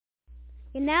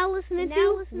You're now listening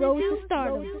to Road to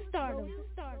Stardom.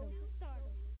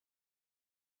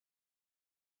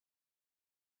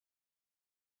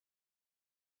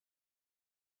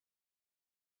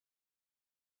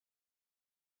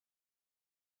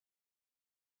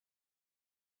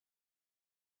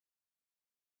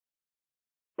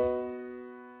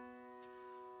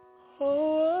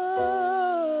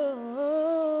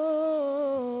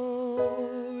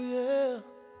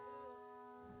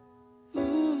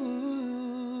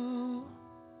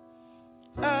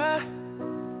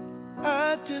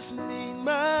 I just need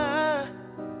my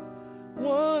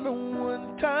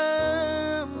one-on-one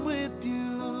time with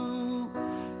you,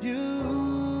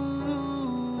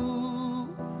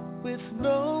 with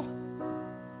no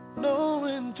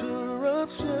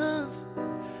interruptions.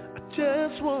 I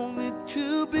just want it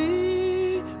to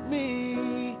be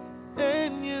me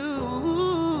and you.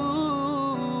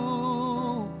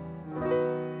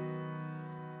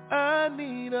 I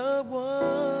need a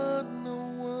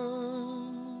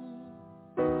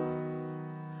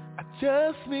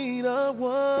just need a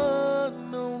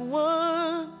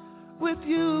one-on-one with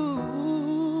you.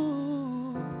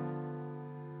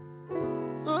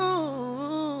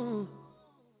 Oh,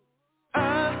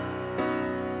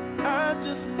 I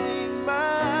just need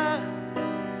my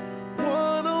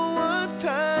one-on-one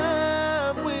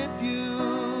time with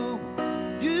you.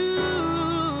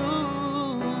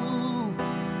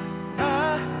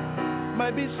 I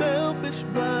might be selfish,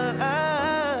 but I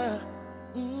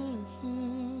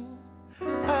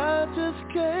just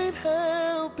can't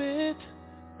help it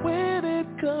when it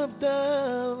comes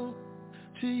down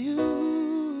to you.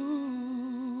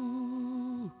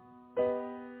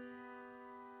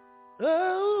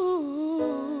 Oh,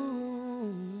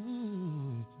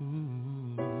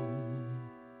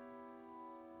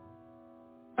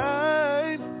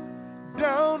 I'm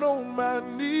down on my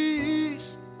knees,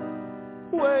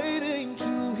 waiting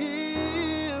to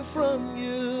hear from you.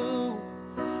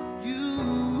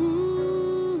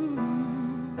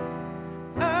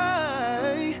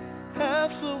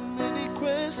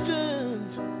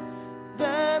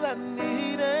 I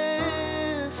need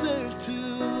answers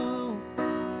to.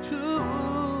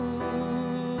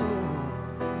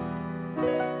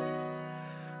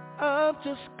 I'm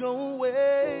just gonna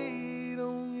wait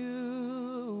on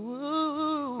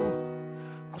you.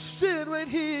 I'll sit right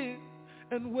here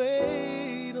and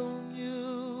wait on you.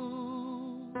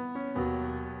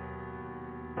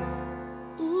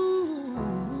 Ooh.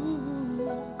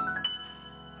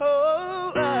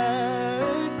 Oh,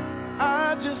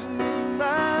 I just need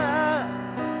my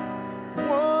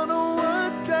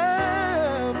one-on-one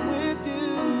time with you.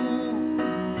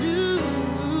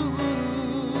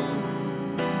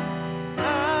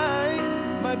 I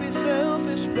might be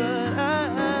selfish, but I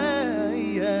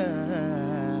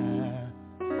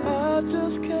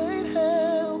just can't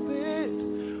help it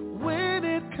when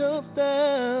it comes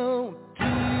down to you.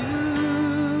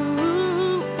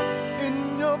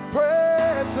 In your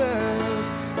presence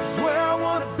is where I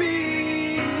want to be.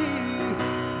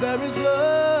 There is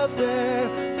love there,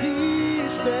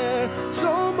 peace there,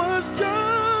 so much joy.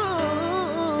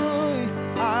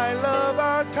 I love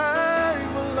our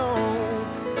time alone,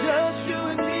 just you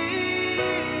and me.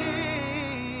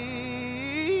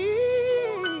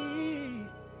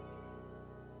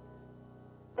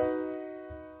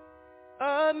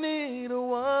 I need a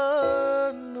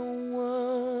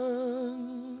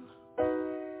one-on-one.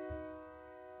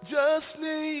 Just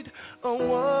need a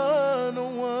one-on-one.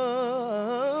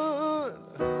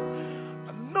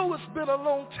 I know it's been a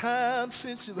long time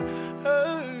since you've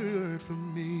heard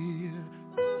from me,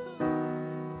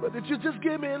 but if you just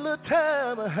give me a little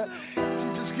time, if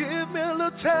you just give me a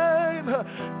little time,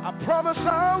 I promise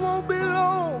I won't be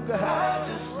long.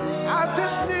 I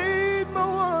just need my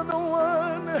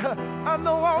one-on-one. I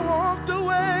know I walked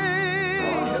away,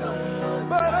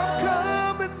 but I'm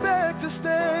coming back to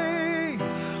stay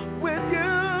with you.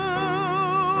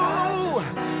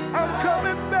 I'm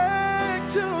coming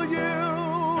back to you,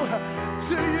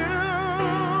 to you.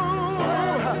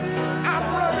 I'm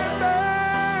running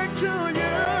back to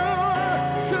you,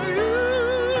 to you.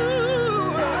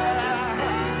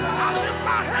 I lift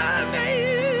my hand to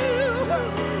you,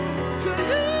 to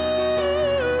you.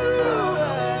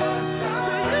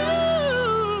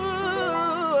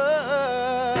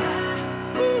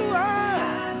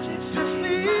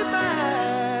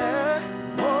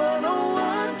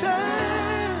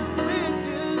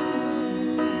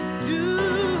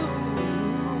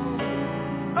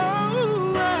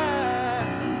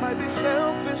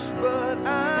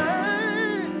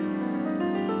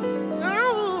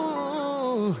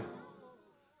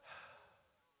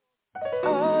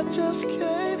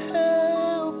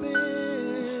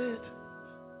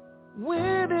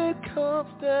 comes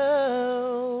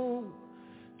down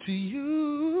to you.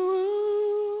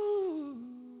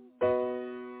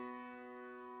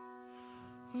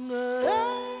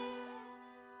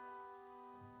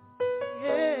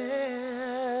 Yeah.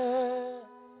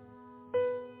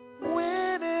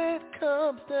 When it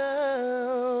comes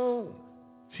down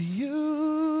to you.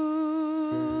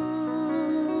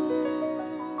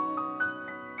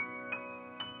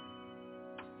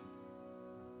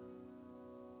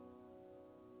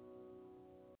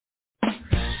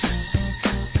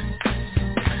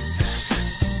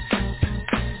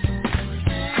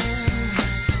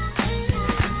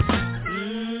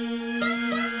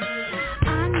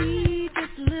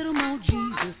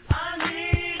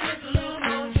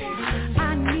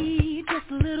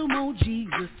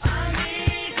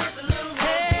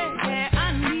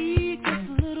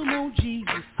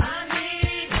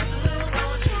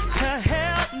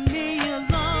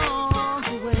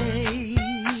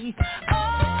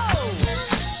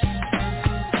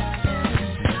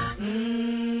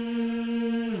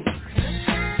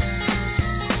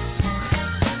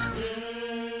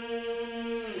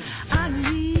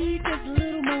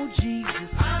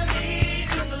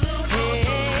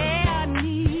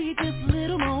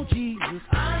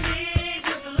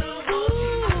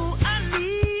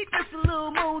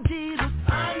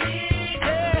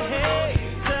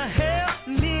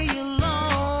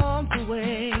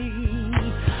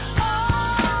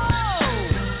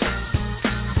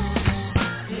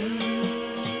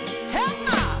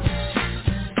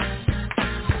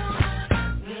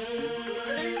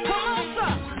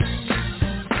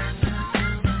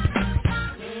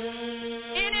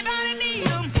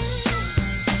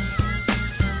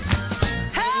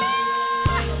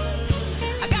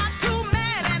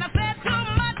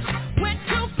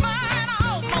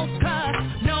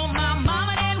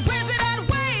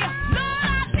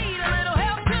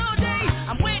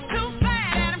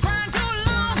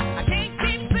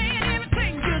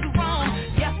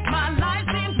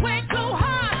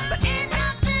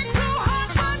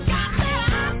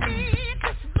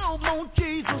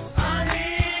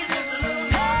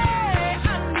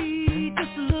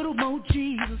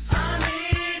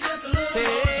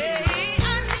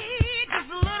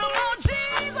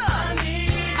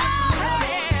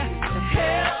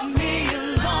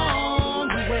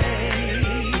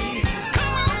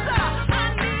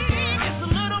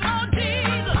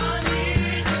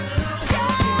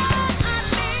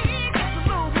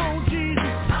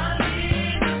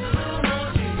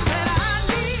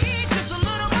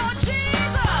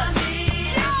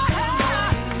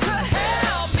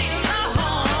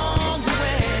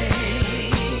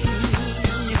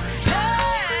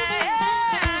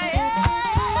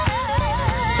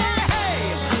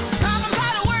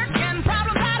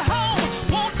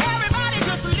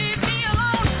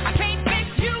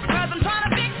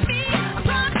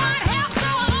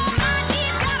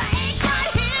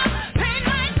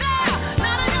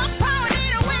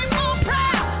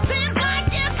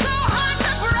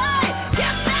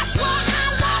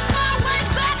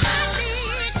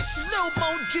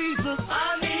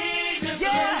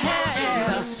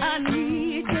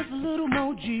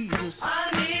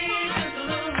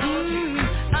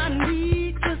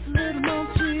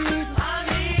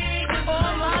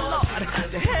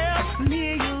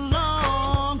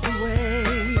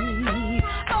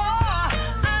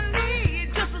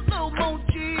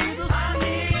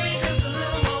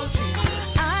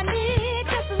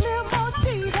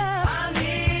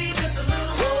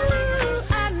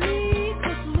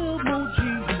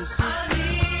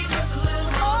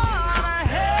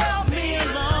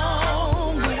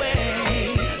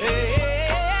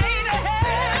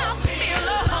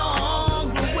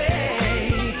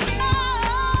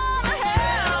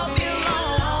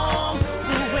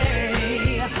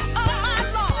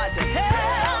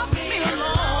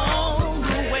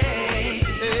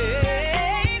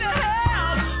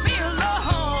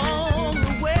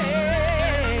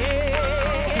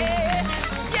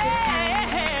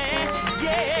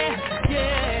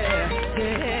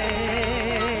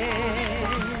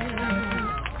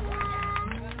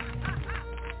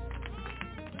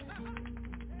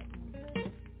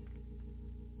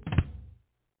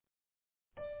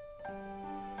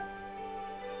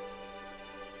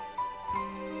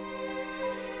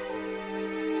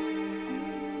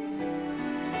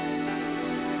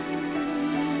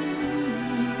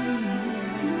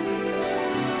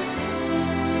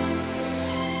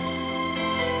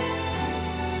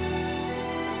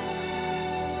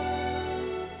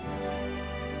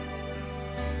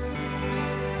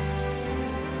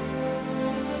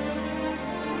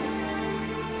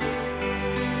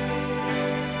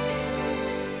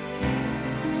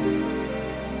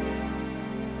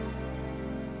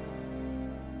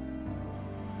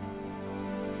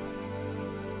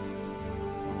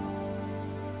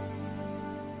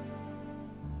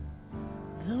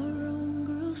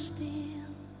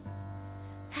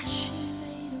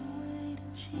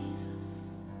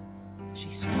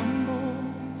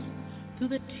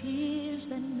 the tears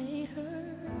that made her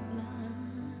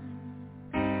blind.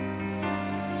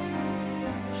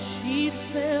 She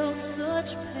felt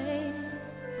such pain.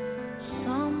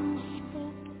 Some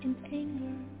spoke in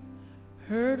anger,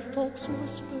 heard folks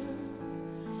whisper,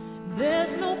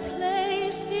 there's no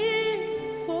place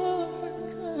here for her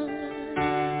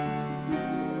kind.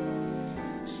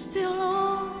 Still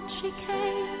on she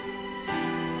came,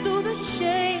 through the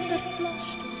shame that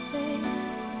flushed her face,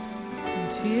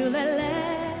 until at last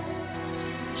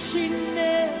she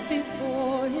knelt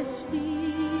before his feet.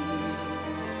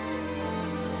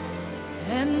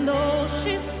 And though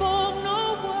she spoke no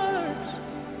words,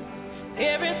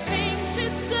 everything she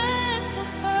said to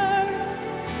her,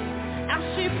 as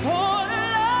she poured her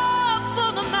love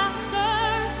for the master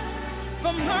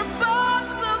from her box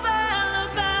of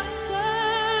alabaster,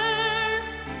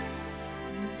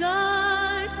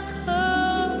 I've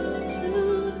come to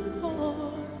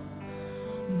pour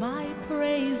my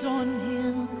praise on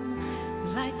him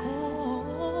like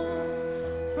oil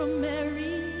from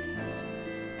Mary's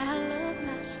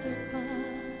alabaster box.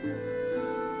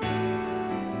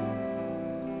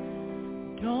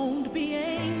 Don't be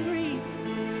angry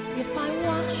if I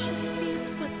wash his feet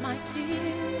with my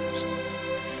tears,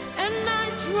 and I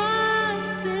dry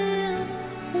them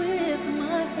with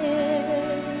my hair.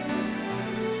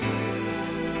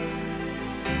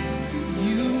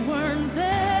 You weren't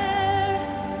there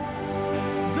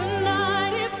the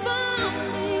night he found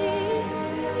me.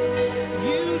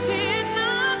 You did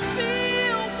not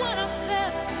feel what I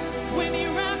felt when he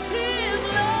wrapped his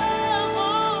love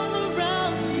all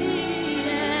around me.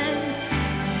 And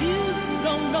you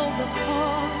don't know the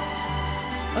cost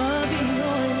of the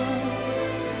oil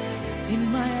in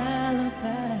my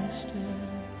alabaster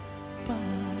box.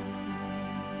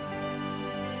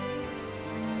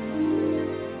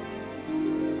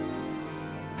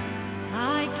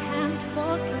 I can't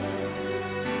forget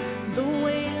the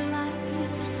way life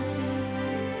used to be.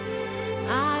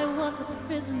 I was a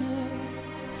prisoner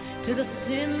to the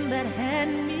sin that had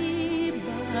me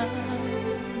bound.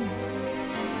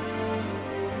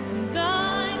 And I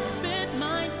spent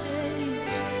my days,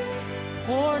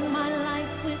 poured my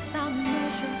life without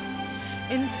measure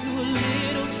into a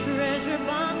little treasure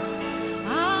box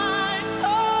I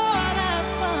thought I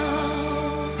found.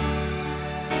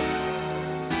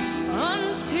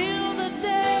 Until the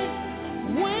day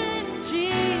when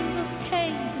Jesus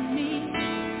came to me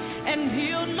and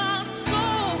healed my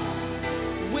soul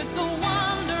with the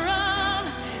wonder of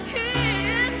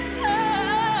his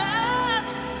touch.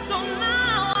 So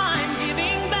now I'm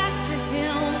giving back to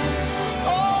him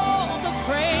all the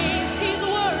praise he's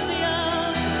worthy of.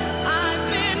 I've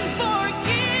been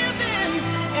forgiven,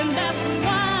 and that's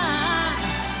why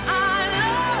I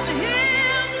love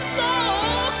him so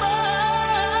much.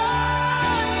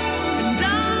 And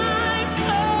I've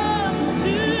come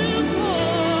to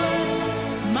pour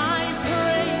my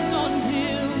praise on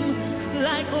him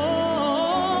like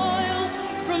oil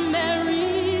from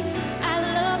Mary's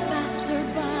alabaster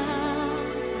box.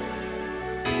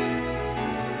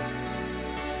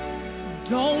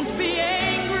 Don't be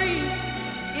angry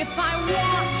if I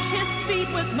wash his feet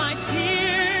with my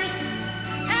tears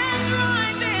and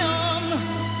dry them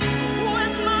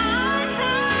with my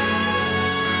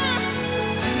hair.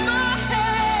 My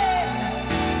hair.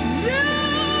 You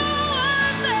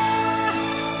are there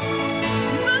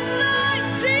the night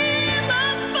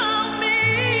Jesus found me.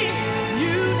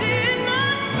 You did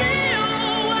not feel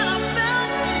what I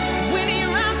felt when he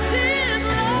wrapped his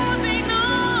loving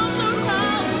arms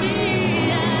around me.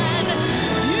 And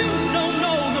you don't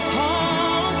know the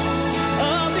cost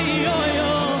of the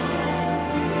oil.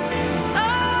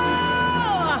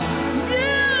 Oh,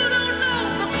 you don't know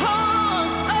the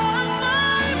cost of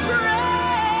my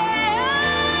praise.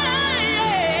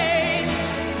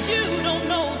 You don't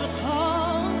know the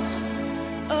cost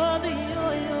of the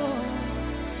oil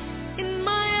in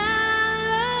my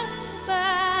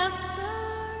alabaster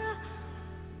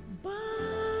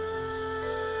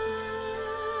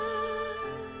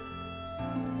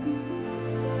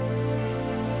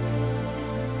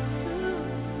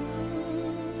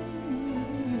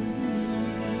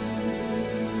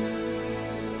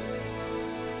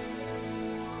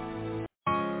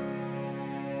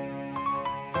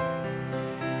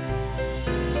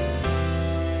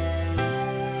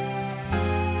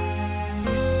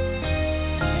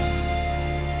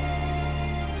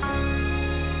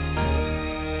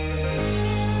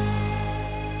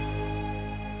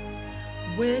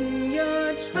When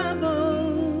you're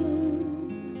troubled,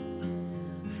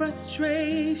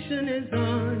 frustration is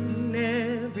on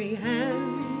every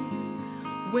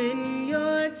hand. When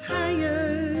you're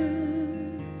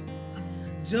tired,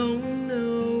 don't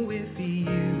know if you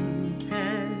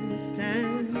can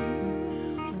stand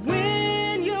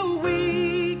when you're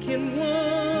weak and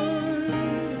worn.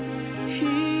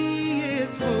 He is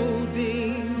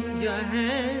holding your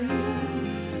hand.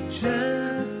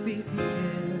 Just be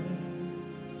still.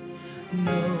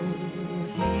 Know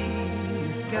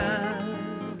He's God.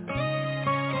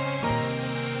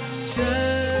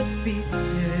 Just be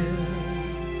still.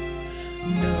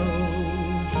 Know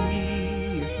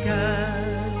He's God.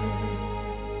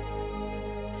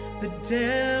 The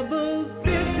devil's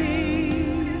busy,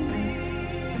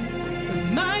 but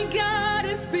my God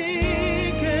is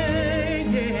bigger.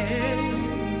 Yeah.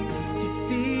 He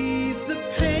sees the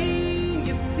pain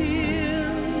you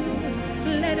feel.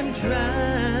 Let him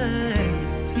dry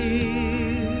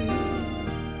tears.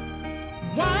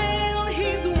 While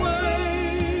he's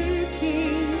working,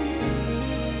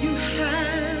 you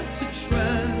have to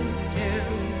trust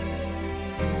him.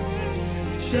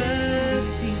 Just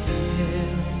be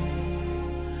still.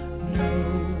 Know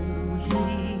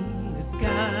He's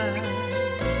God.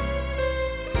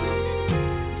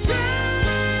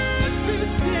 Just be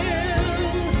still.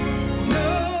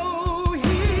 Know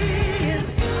He's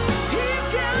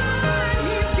God.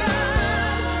 He's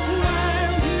God.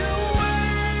 While you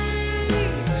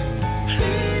wait,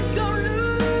 please don't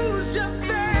lose your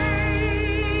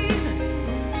faith.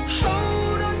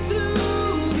 Hold on to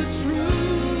the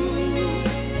truth.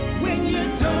 When you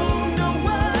don't know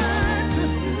what to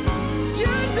do,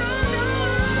 you don't know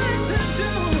what to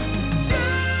do.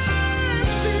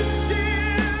 Just be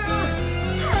still.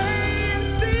 Pray and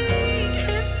seek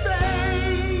His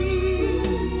face.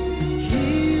 He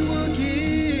will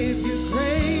give you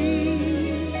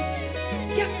grace.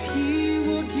 Yes, He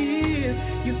will give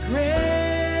you grace.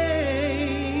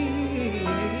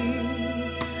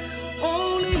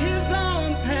 Only His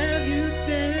arms have you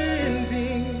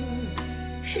standing,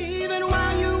 even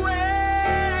while you wait.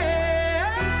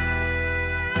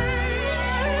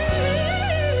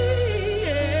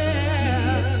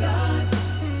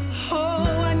 Oh,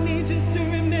 I need you to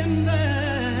remember.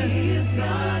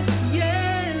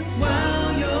 Yes,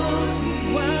 while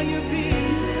you're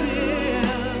being still,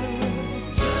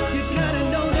 you gotta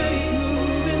know that He's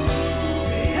moving.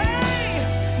 Hey,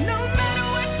 no matter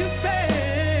what you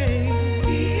face,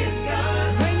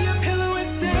 bring your pillow and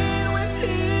stand with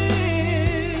Him.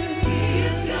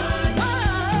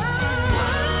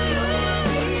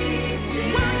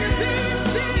 While you're being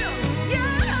still,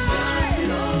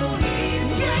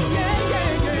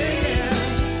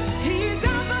 He's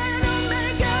Alpha and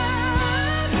Omega.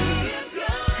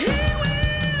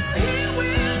 He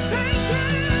will take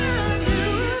care of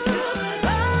you.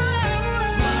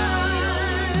 While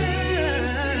you're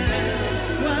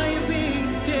being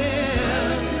still,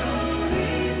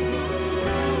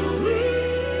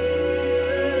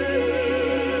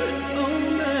 oh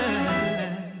my,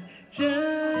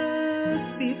 just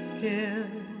be still.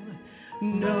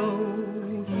 Know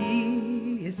He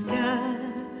is God.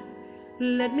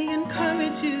 Let me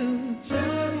encourage you.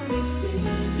 Just be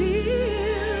still.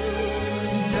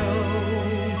 Know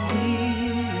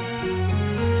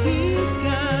He's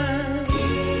God.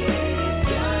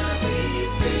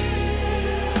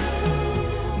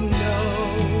 Know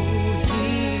He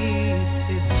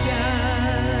is God.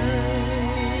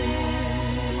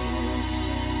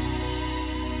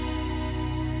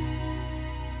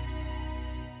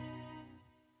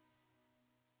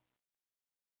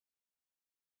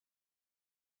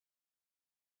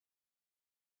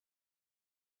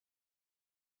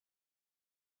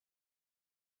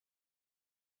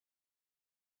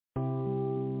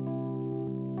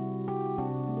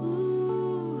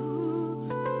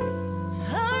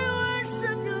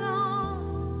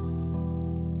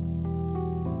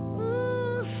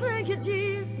 Thank you,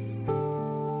 Jesus.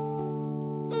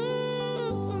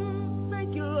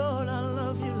 Thank you, Lord. I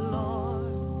love you,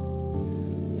 Lord.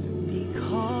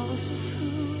 Because of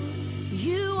who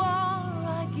you are,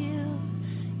 I give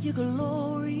you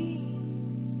glory.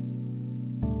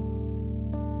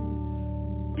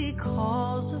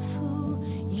 Because of who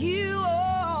you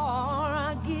are,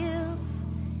 I give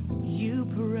you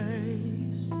praise.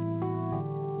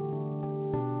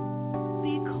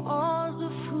 Because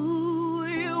of who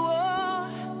you are,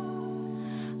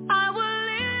 I will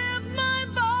lift my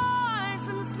voice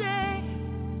and say,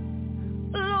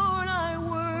 Lord, I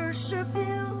worship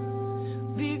you.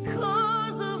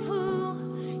 Because of who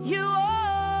you are,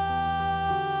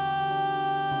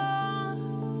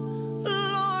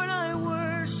 Lord, I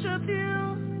worship you.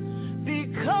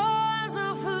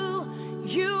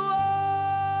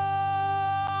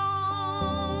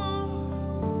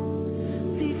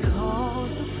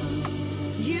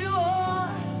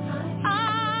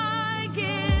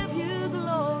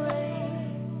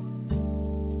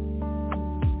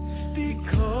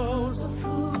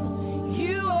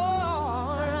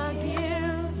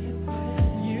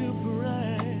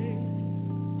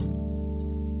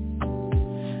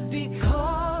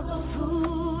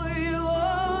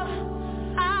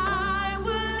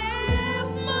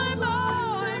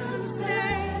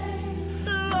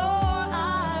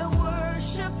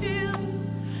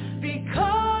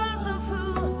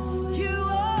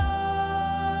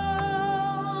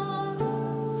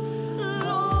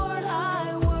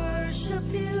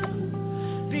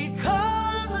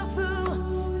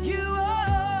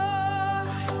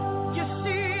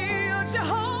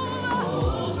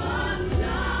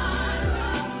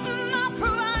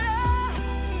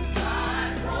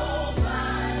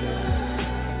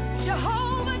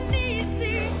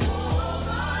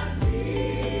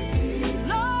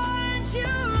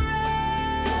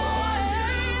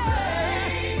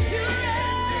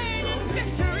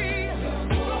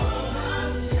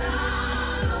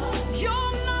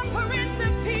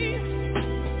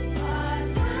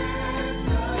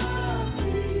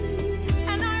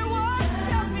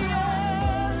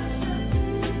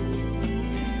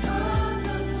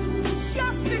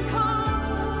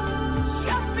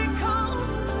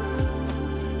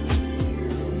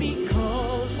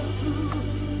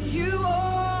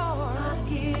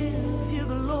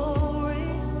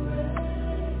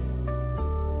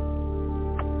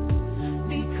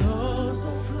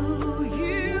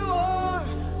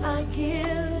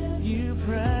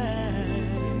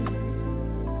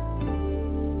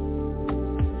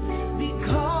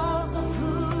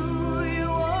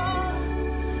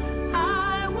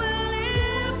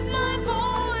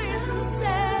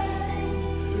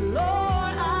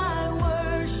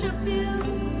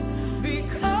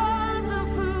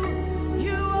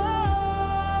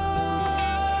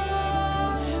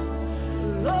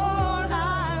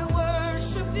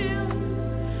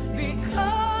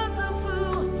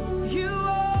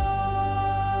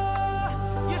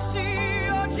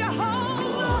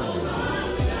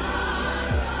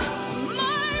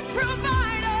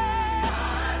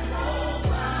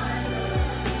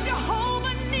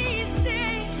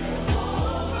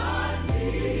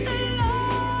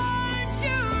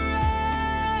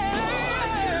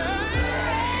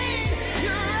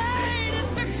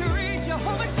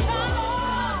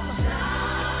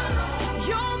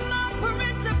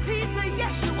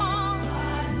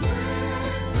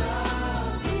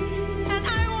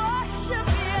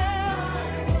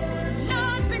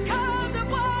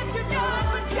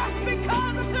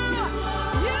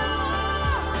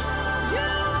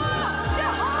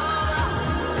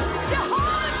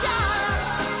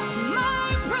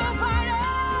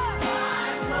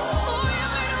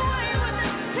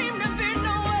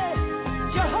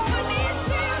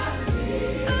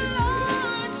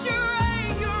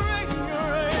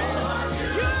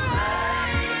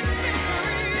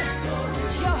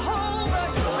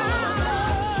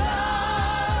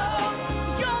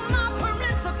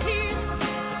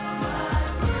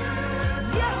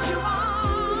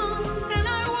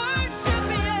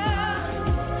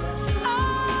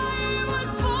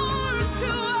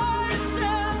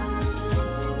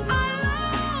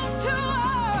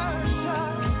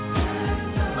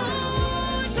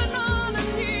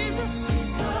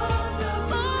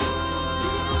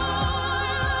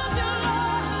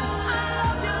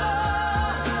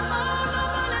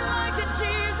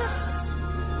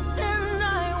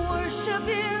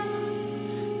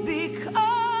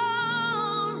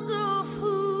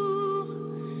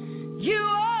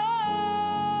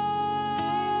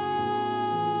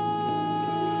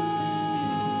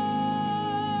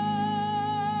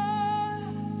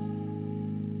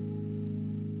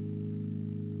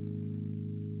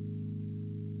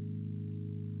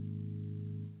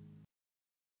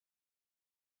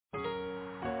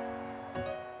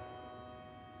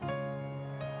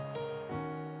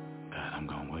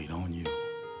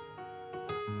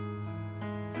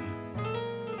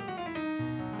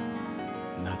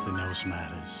 nothing else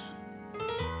matters.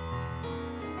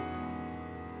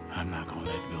 I'm not gonna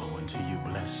let go until you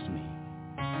bless me.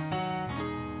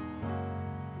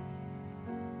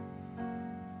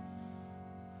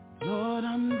 Lord,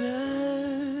 I'm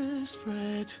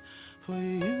desperate for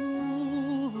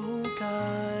you,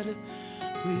 God.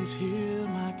 Please hear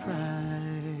my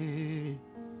cry.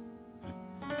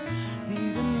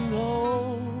 Even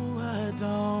though I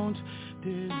don't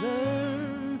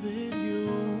deserve it,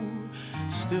 you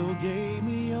still gave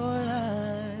me your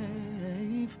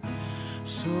life.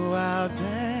 So I'll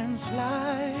dance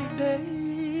like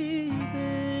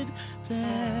David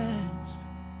danced.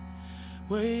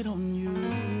 Wait on you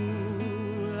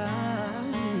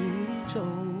like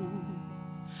Job.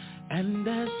 And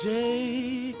as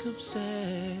Jacob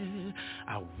said,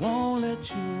 I won't let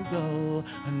you go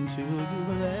until you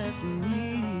bless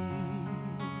me.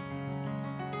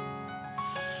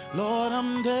 Lord,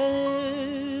 I'm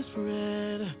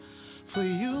desperate for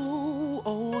you,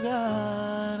 oh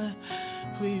God.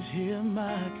 Please hear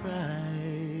my cry.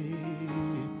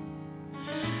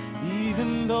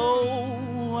 Even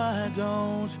though I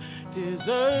don't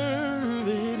deserve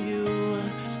it, you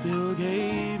still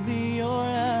gave me your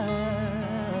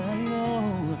eye.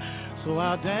 Oh, so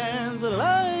I'll dance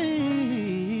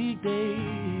like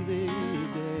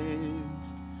David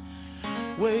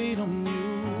danced. Wait on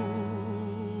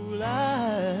you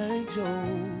like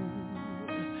Job.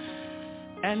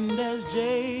 And as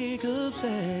Jacob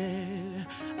said,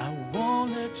 I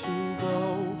won't let you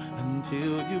go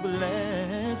until you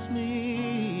bless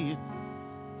me.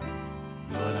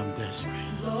 Lord, I'm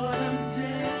desperate. Lord, I'm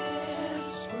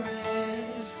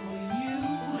desperate for you.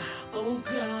 Oh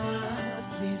God,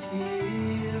 please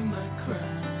hear my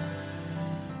cry.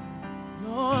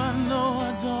 Lord, no, I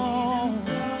don't.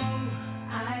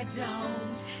 I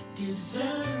don't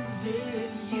deserve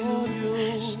it. You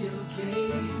still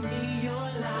gave me your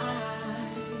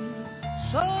life.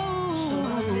 So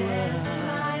I'll dance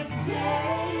like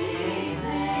David.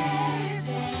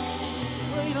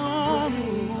 Wait on me.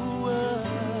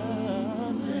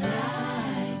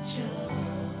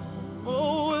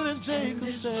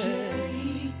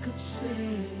 Jacob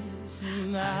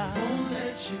says, I won't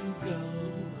let you go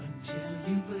until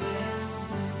you bless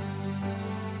me.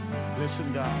 Listen,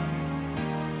 God.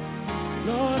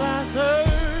 Lord, I thirst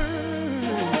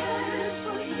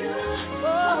for you.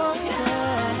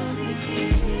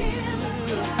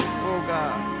 Oh,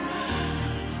 God.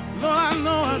 Lord, I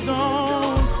know I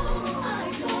don't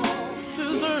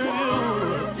deserve you.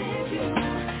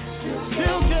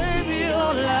 Still gave me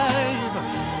your life.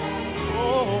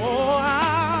 Oh,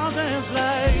 I'll dance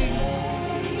like,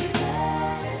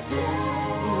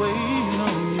 wait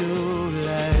on you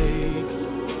like,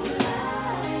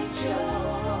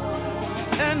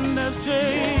 and as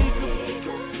Jacob,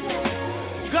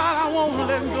 God, I won't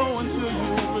let go until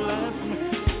you bless me.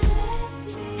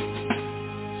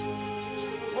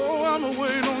 Oh, I'ma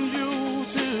wait on you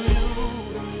till you,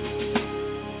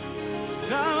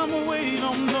 God, I'ma wait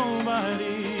on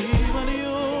nobody but you.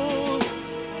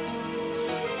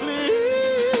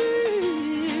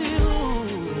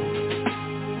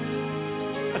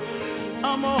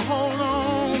 I'ma hold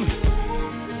on.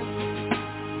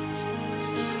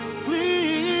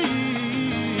 Please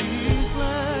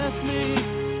bless me.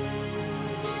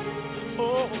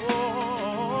 Oh,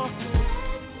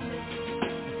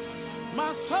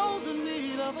 my soul's in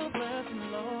need of a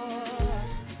blessing, Lord.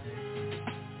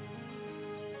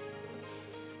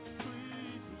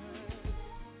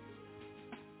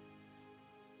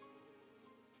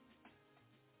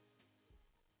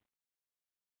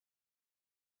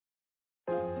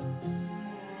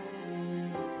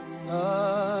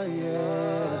 Oh,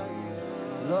 yeah.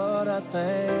 Lord, I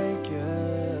thank you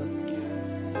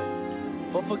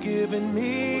for forgiving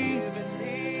me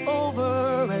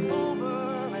over and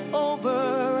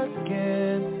over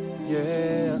again.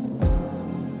 Yeah.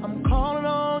 I'm calling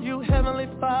on you, Heavenly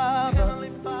Father.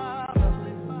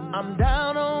 I'm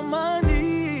down on my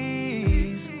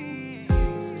knees.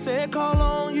 Say call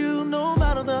on you no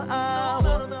matter the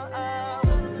hour.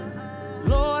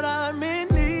 Lord, I'm in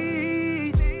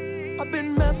need. I've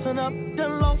been messing up,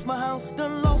 done lost my house,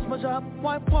 done lost my job.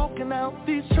 Wife walking out,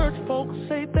 these church folks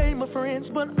say they my friends,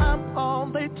 but I'm all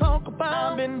they talk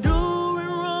about. I've been doing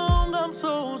wrong, I'm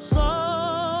so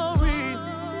sorry.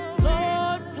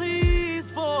 Lord, please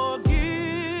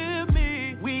forgive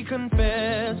me. We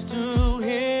confess to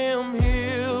him,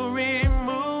 he'll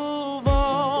remove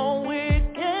all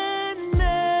wickedness.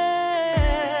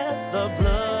 The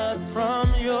blood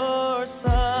from your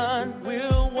son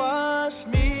will wash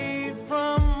me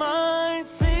from my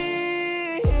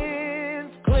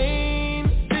sins. Clean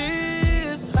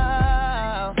this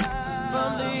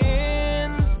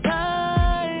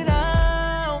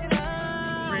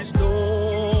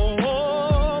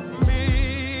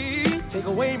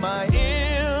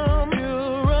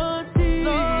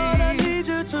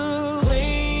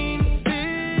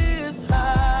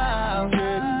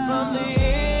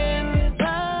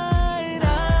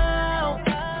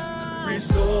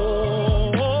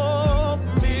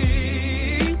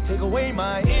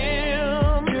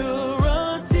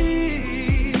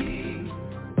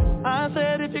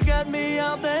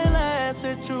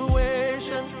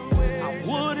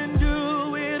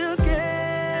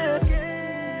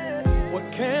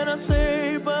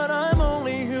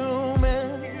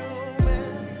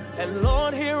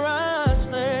Lord, here I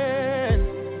stand.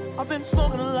 I've been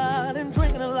smoking a lot and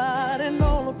drinking a lot and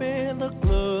all up in the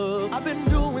club. I've been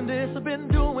doing this, I've been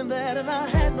doing that, and I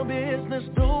had no business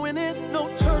doing it. No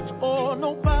church or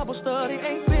no Bible study,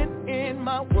 ain't been in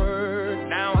my word.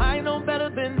 Now I know better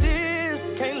than this,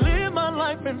 can't live my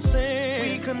life in sin.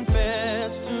 We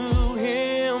confess to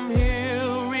him,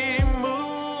 he'll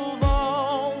remove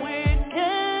all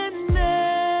wickedness.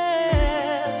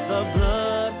 The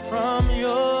blood from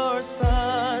your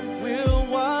son will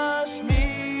wash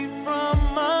me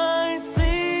from my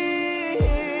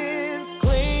sins.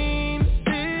 Clean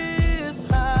this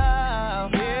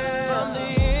house from the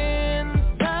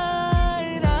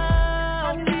inside out. I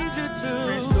need you to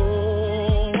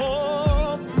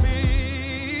restore me,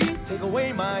 take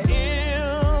away my impurity.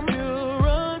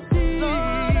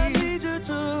 Lord, I need you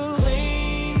to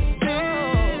clean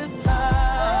this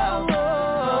house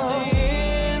from the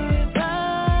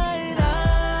inside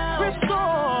out.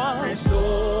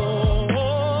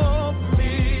 Restore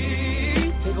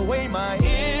me, take away my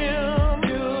impurity.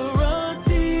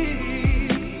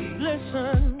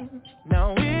 Listen,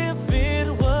 now if it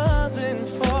wasn't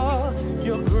for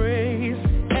your grace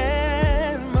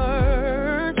and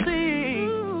mercy,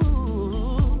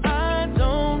 I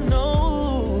don't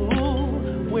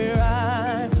know where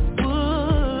I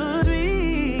would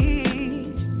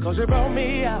be. 'Cause you brought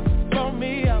me out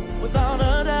without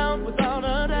a doubt, without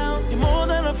a doubt. You're more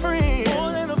than a friend,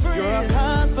 you're a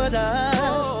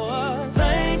confidant.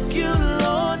 Thank you,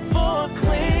 Lord, for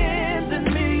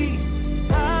cleansing me.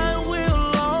 I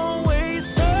will always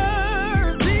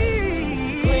serve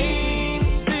thee.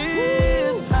 Clean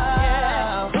this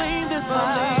house, clean this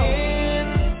house,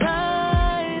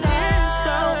 inside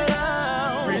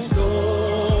out.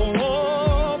 Restore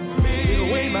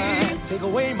me, take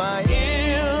away my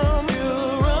impurity.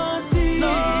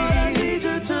 Lord, I need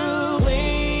you to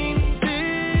clean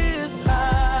this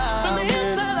house from the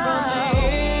inside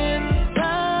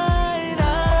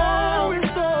out.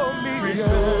 Restore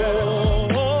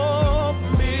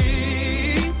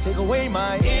me, take away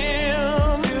my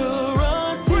impurity.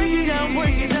 Break it down,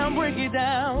 break it down, break it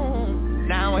down.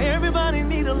 Now everybody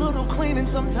need a little cleaning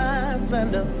sometimes,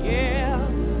 and yeah,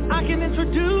 I can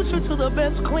introduce you to the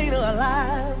best cleaner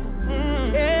alive.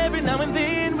 Every now and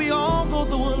then we all go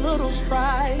through a little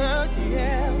strife,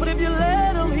 yeah. But if you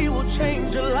let him, he will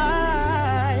change your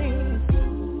life.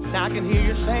 Now I can hear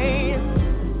you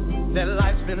saying that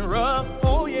life's been rough,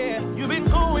 oh yeah. You've been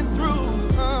going through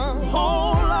a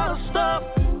whole lot of stuff.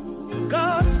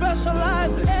 God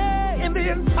specializes in the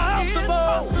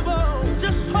impossible.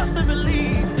 Just trust and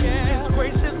believe, yeah. His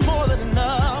grace is more than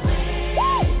enough.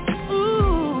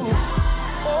 Ooh,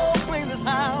 oh, clean this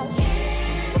house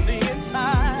from the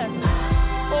inside.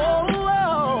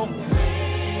 Oh,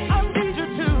 I need you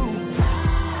to,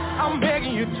 I'm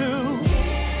begging you to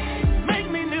make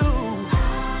me new,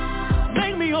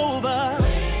 make me over.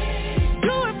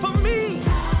 Do it for me,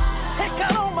 take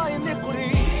out all my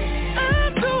iniquity,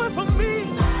 and do it for me.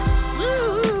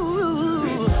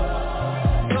 Ooh,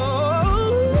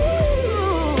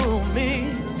 oh, me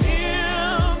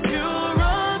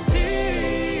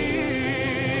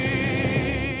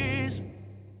impurities.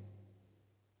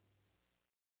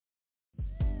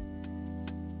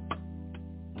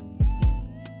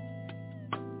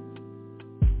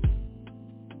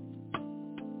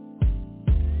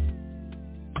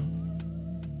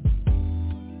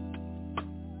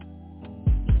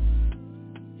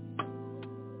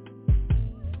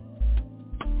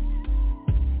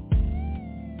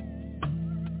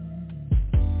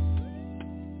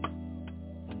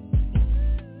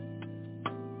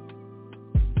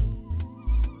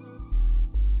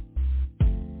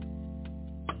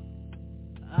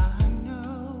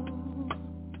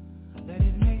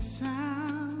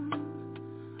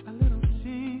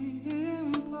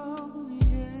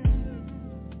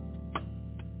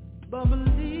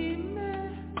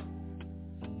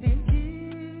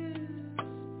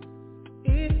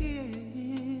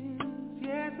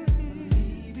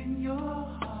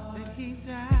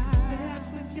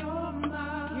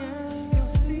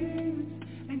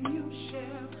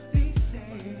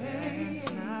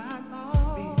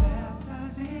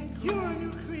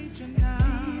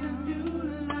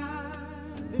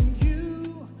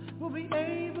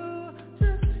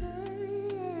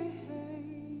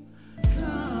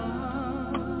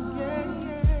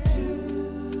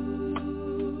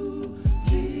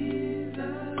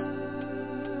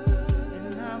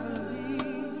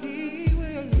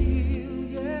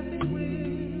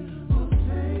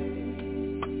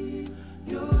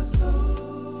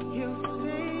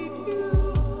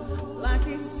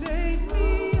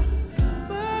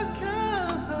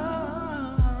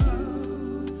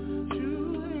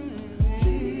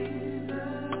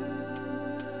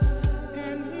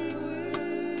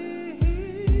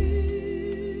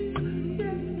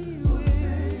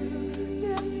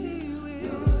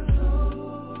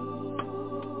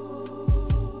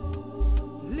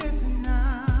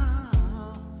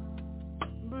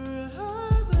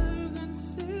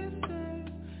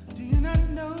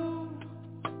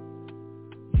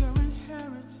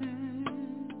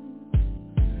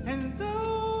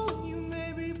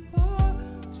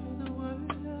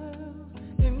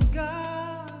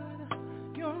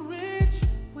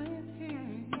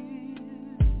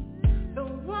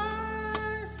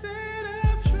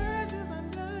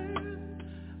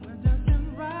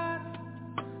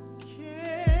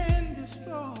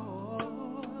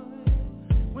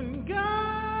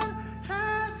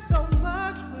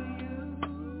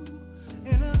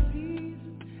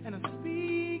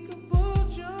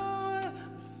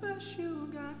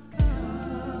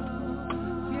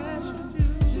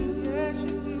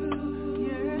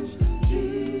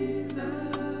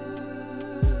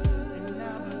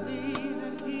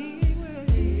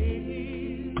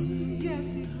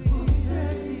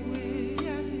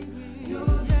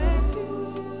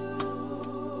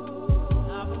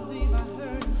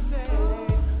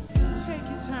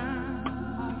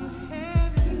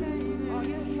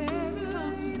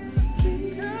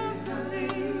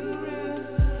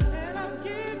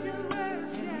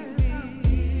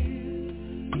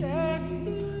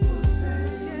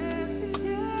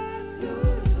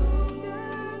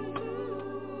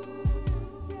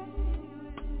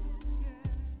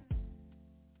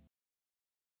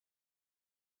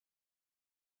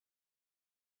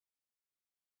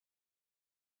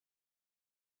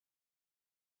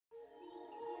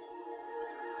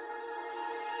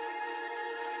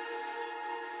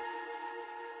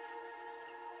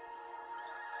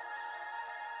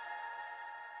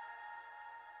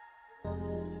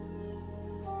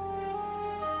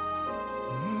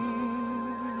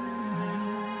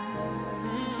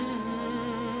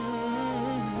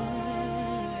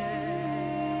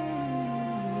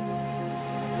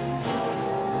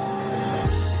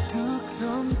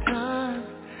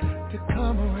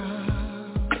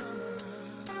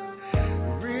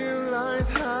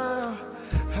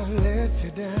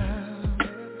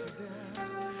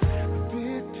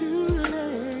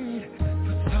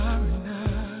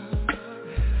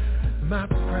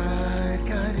 Much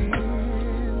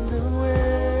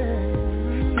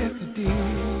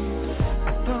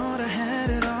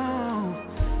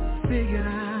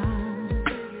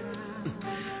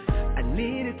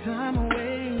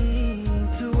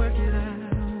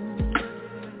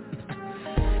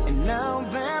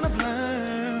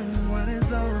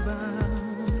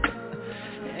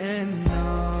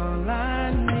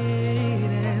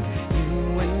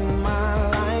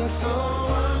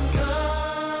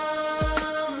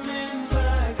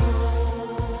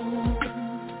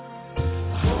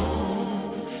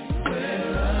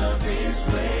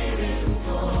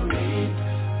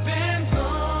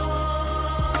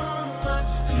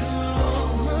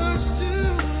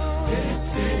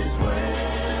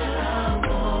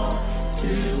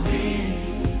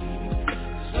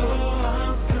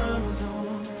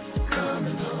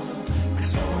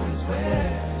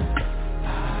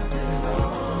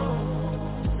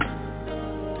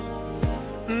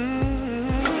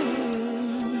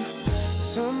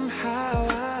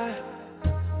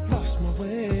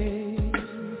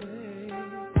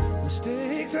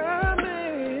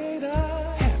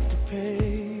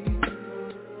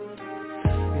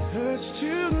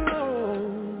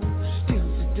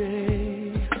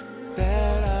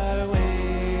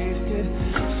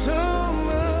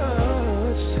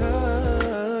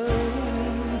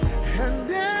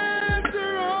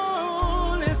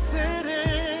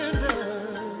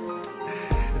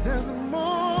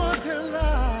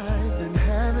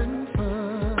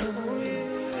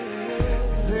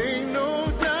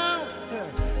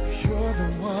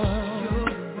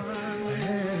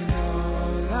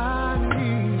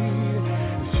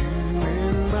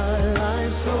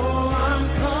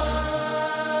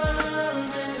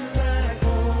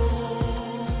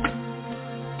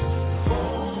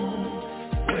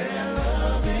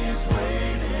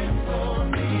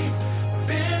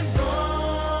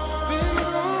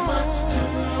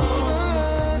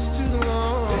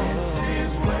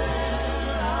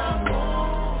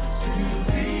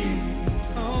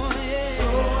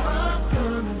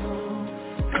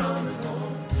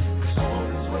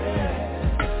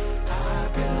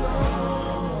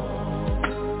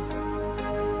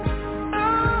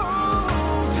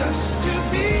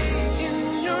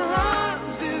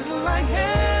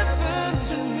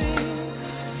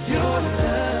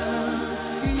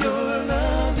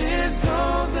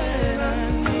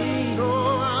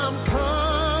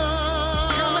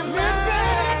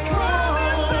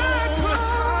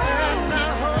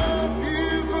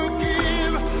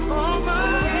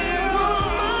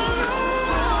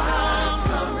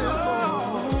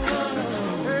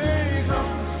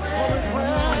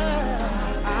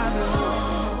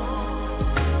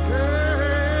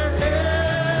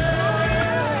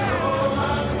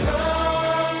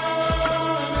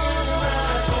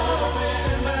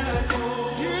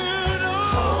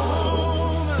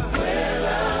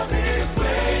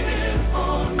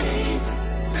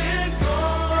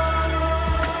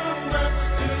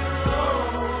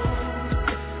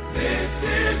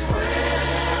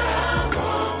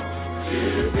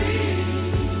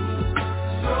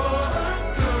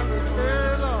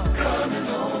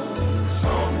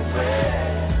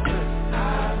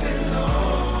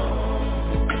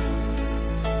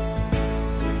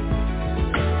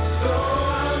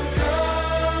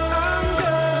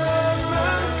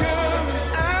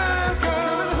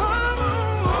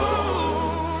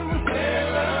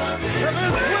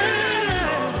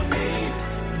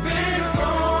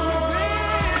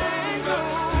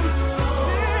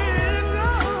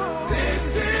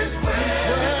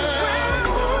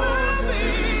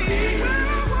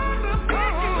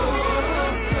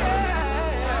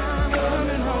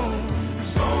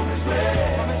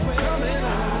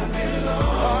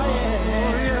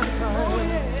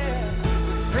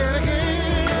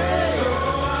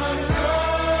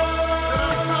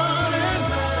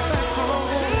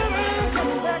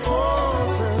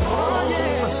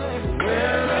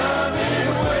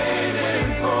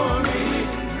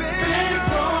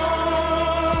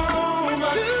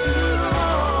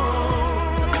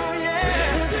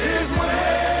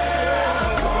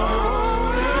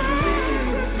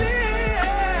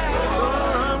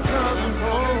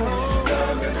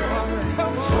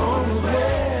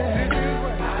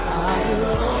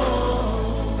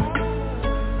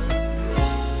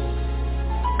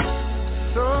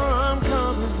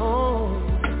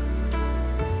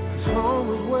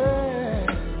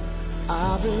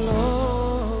I belong.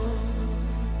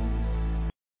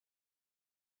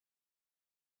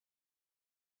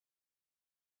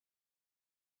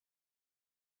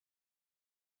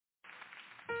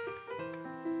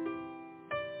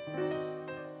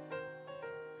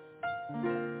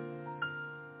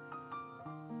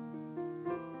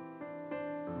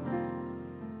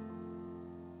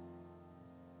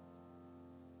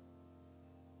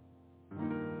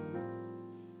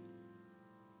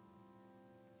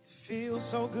 Feels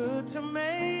so good to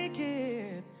make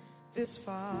it this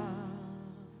far,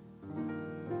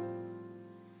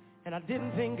 and I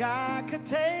didn't think I could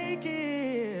take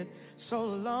it so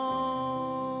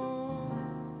long.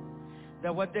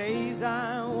 There were days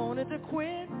I wanted to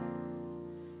quit,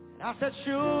 and I said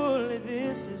surely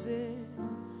this is it,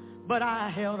 but I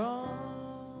held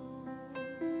on.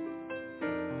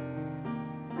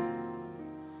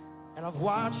 And I've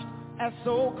watched as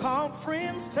so-called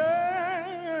friends turned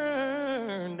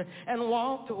and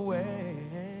walked away,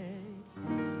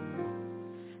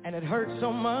 and it hurt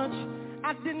so much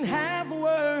I didn't have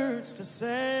words to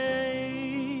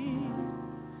say.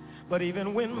 But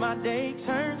even when my day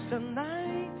turns to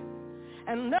night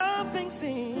and nothing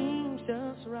seems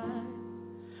just right,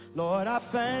 Lord, I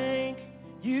thank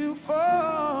you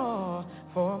for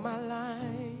my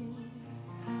life,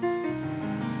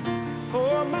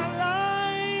 for my life.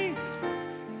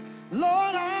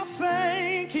 Lord, I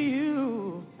thank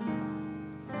you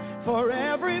for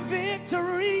every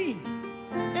victory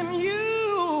in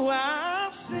you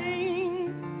I've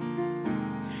seen,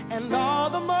 and all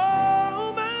the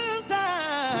moments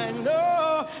I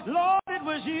know, Lord, it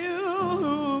was you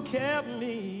who kept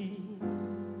me.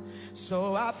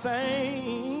 So I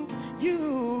thank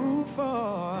you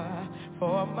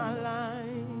for my life.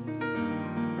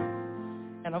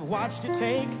 And I've watched you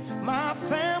take my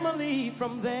family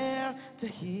from there to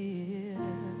here.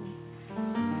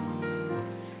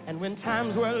 And when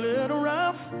times were a little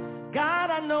rough, God,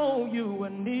 I know you were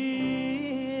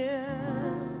near.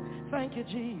 Thank you,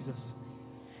 Jesus.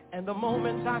 And the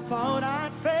moments I thought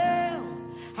I'd fail,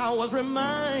 I was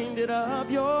reminded of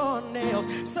your nails.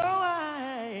 So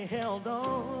I held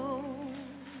on.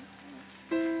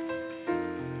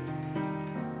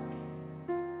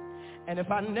 And if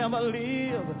I never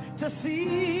live to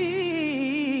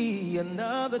see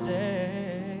another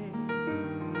day,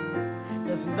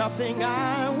 there's nothing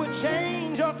I would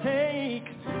change or take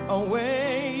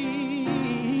away.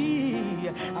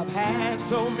 I've had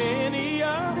so many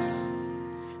ups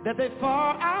that they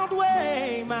far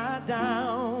outweigh my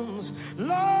downs.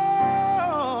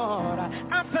 Lord,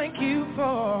 I thank you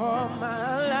for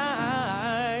my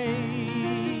life,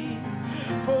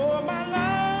 for my life.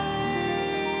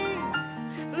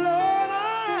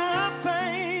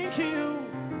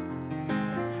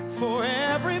 For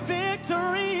every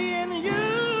victory in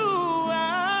you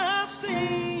I've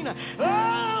seen,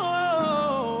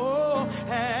 oh,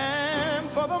 and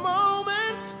for the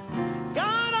moment,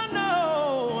 God, I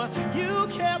know you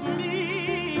kept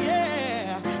me,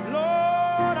 yeah.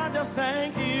 Lord, I just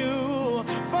thank you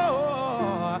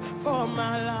for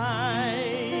my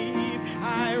life.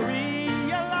 I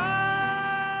realize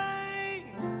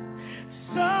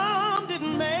some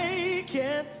didn't make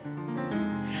it.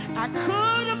 I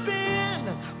could have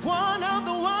been one of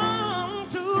the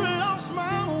ones who lost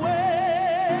my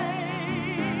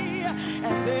way.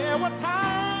 And there were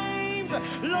times,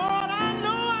 Lord, I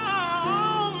know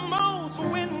I almost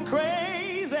went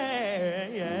crazy.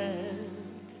 Yeah.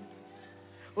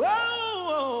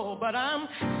 Oh, but I'm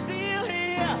still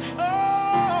here,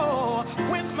 oh,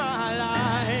 with my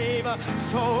life.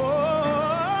 So,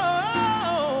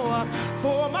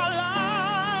 for my life.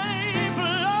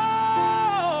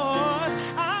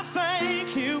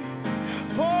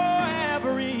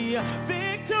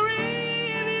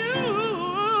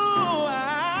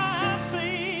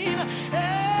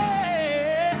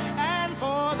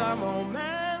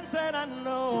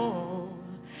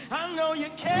 I know you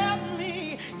kept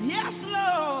me. Yes,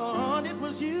 Lord, it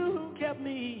was you who kept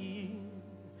me.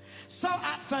 So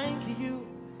I thank you.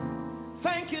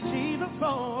 Thank you, Jesus,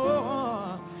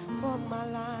 for my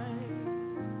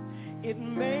life. It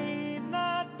may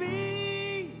not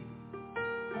be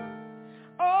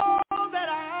all that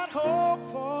I'd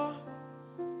hoped for,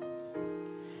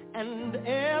 and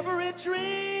every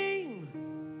dream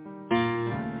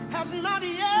has not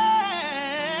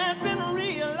yet been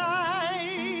realized.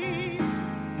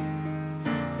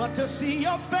 But to see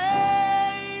your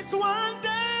face one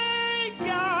day,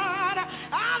 God,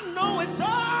 I know it's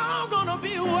all gonna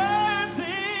be worth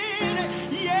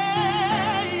it.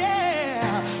 Yeah,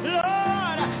 yeah,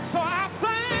 Lord. So I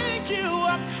thank you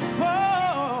for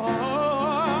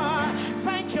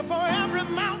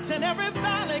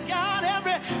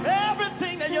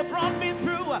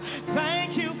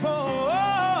Thank you for,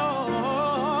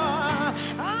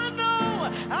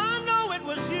 I know it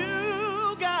was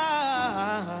you,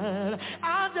 God.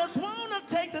 I just want to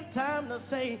take the time to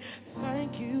say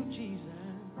thank you, Jesus,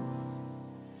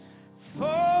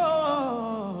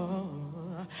 for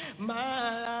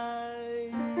my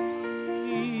life.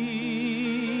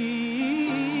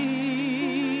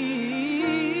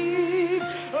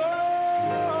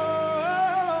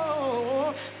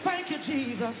 Oh, thank you,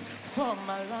 Jesus, for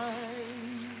my life.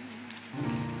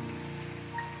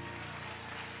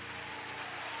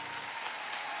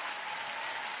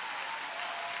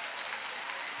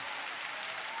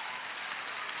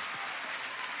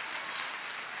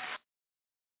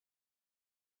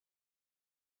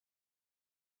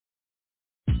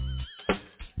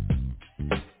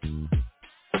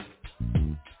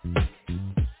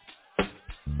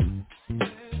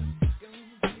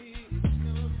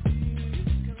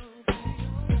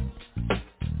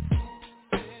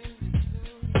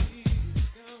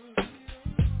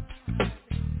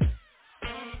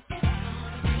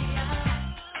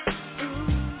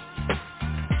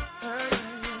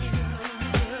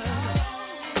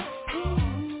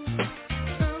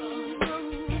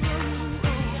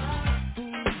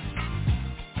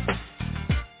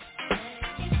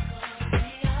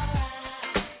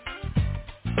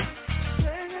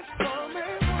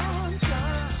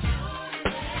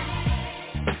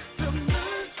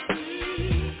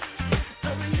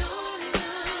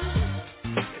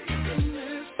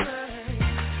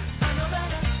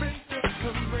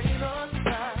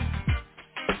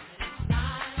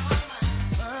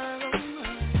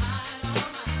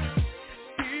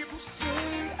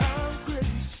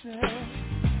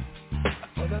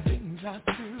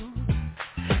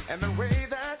 And the way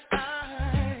that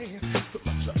I put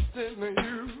my trust in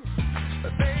you,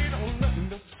 but they don't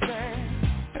understand.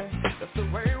 That's the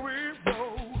way we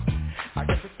roll. I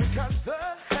guess it's because the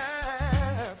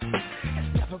half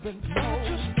has never been told.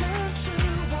 Just can't see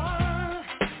why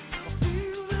I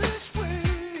feel this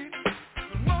way.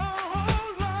 My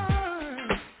whole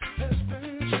life has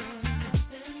been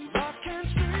changed. I can't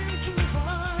seem to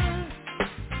find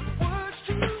words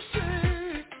to say.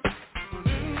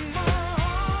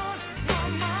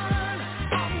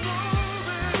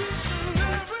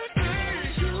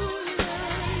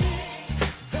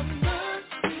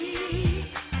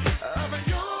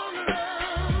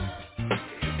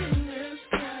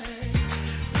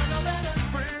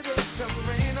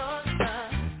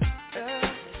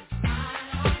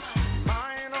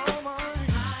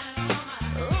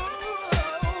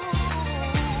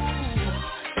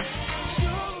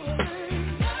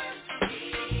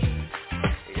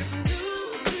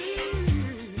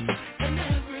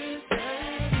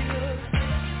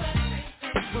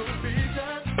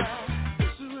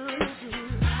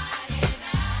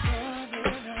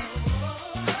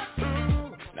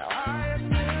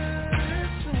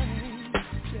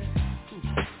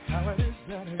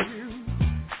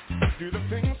 Do the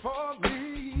things for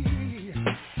me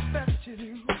that you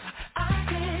do. I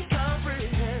can't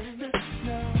comprehend it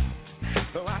now.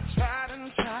 Though I tried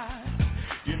and tried,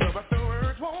 you know, but the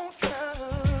words won't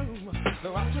come.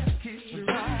 So I just keep trying.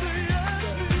 They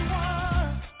ask me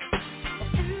why I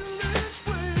feel this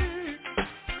way.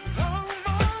 How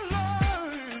my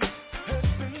life has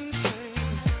been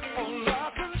changed. All I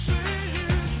can say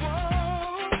is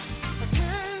wrong. I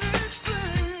can't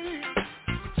explain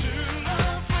till I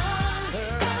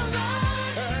find.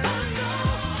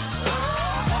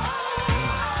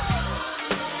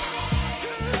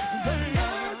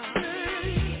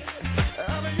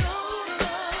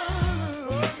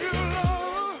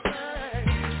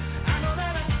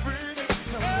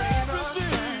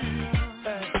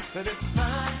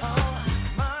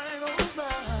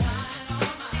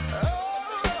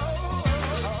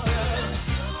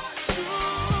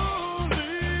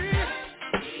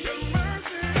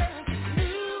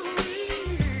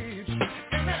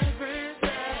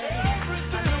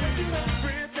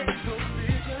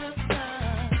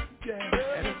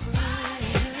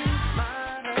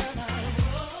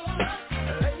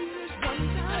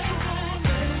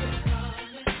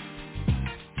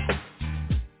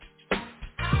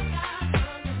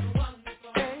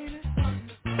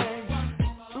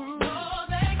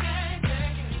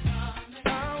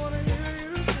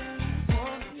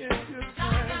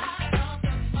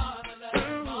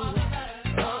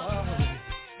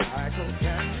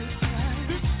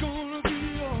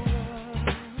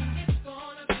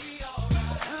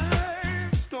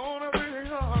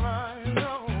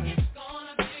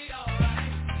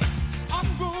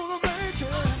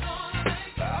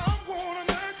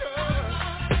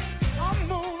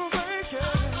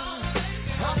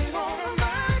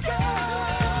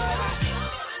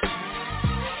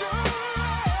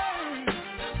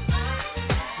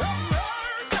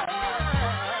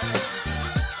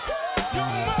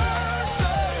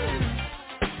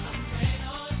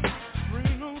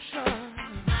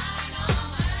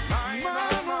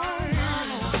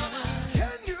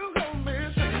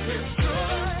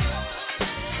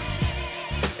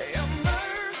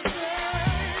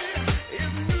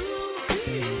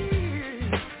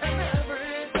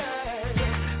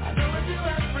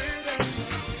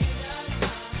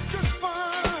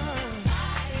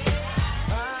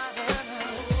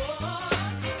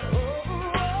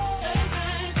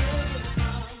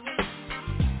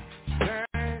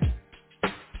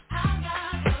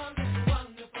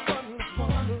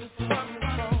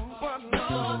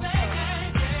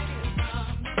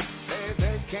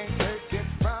 can't take it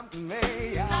from me.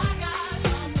 I got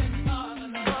something more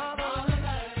than that.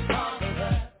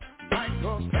 Might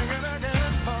go sing it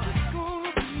again, but it's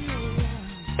gonna be alright.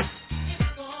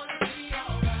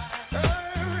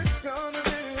 It's gonna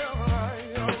be alright.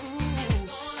 It's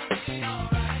gonna be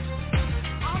alright.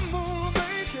 I'm gonna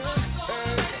make it.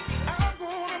 I'm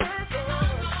gonna make it.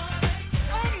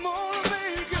 I'm gonna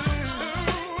make it.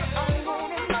 I'm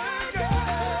gonna make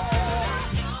it.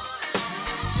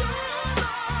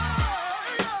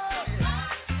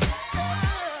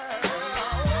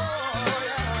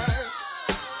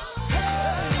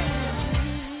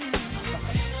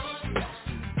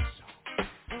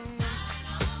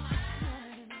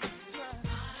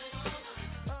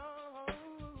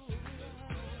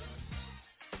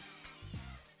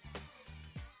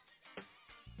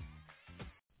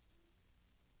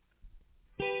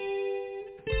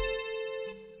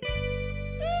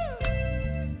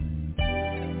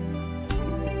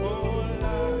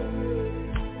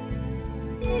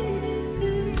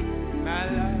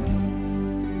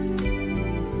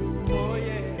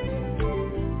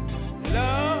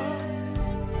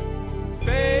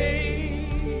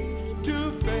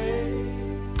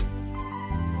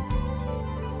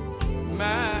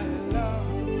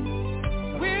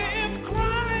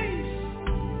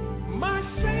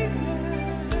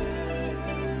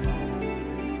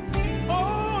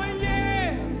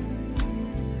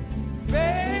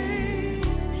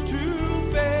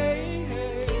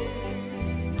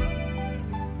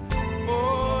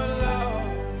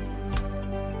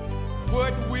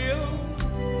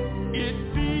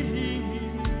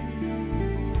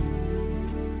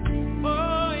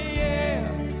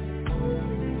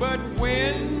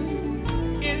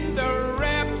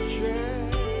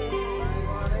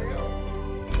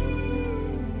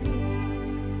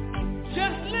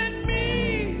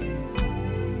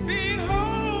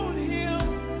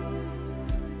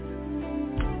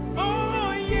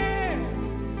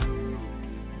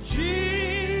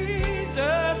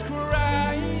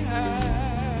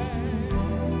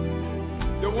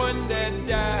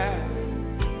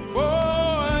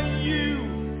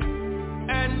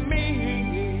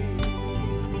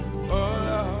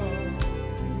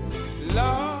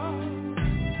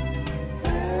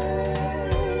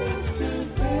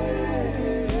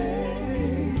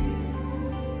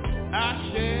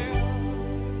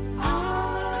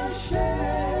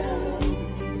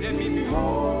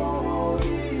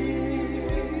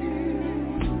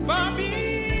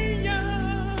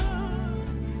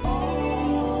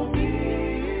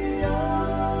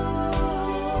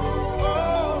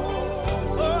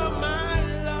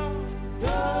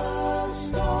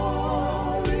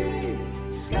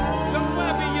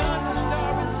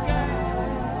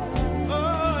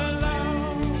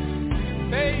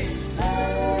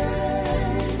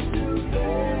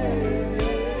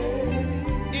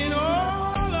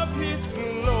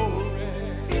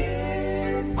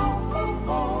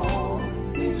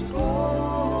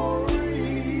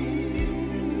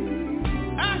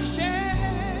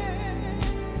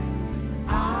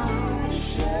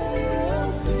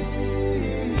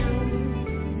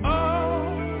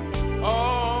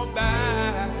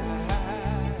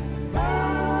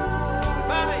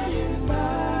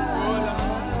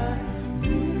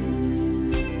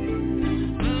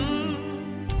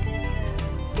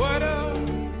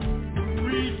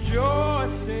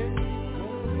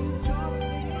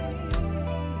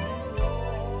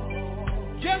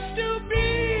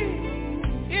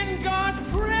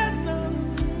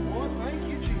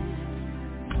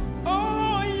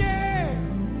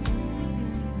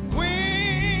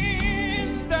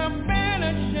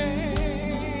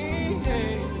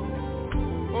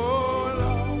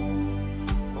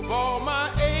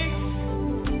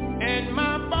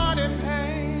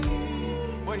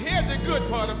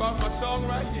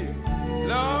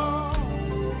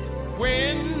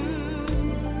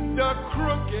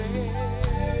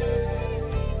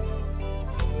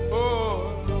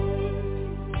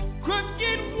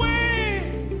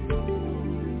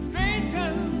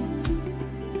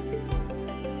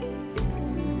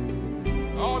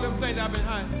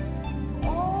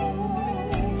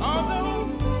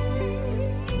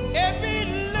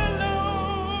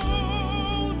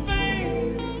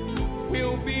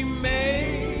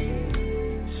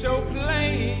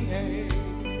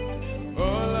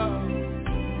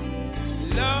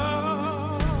 Lord,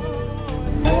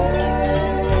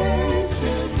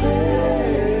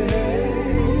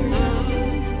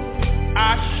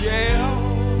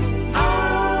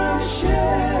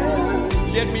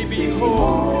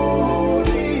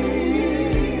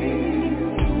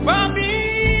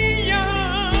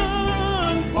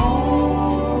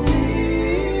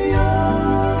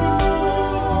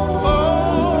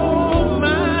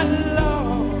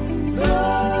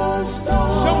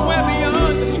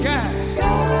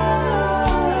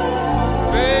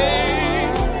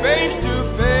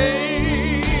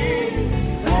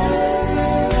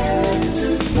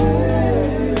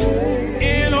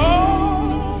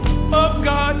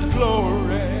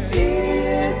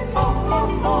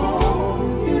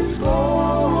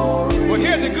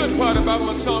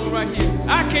 right here.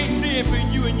 I can't say it for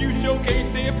you, and you sure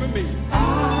can't say it for me. I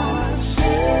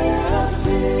shall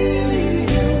see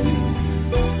him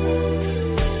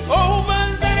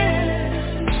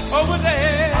over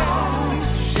there. I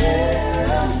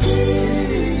shall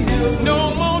see him. No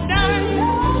more dying,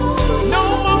 no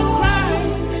more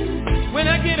crying when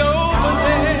I get over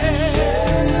there.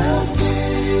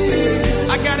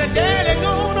 I got a daddy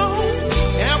going on,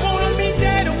 and I want to be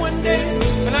daddy one day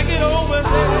when I get over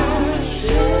there.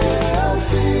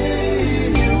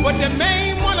 But the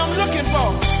main one I'm looking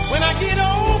for when I get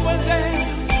over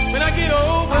there, when I get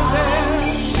over there.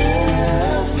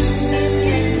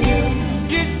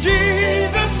 It's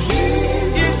Jesus,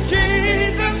 it's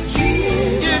Jesus,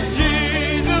 it's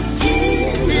Jesus.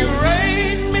 He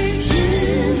raised me,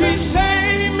 He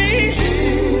saved me,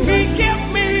 He kept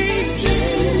me,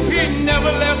 He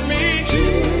never left me.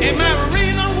 And my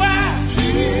reason why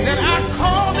that I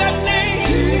call that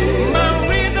name, my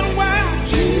reason why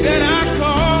that I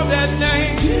call that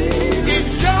name is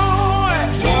joy,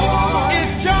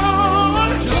 it's joy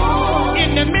in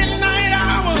the midnight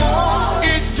hour,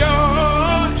 it's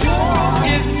joy,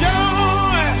 it's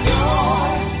joy,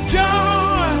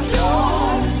 joy,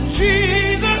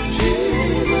 Jesus,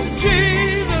 Jesus,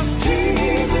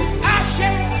 I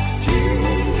shall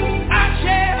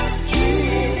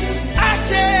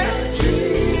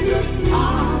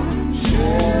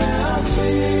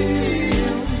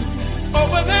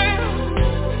over there,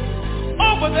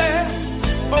 over there,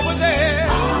 over there.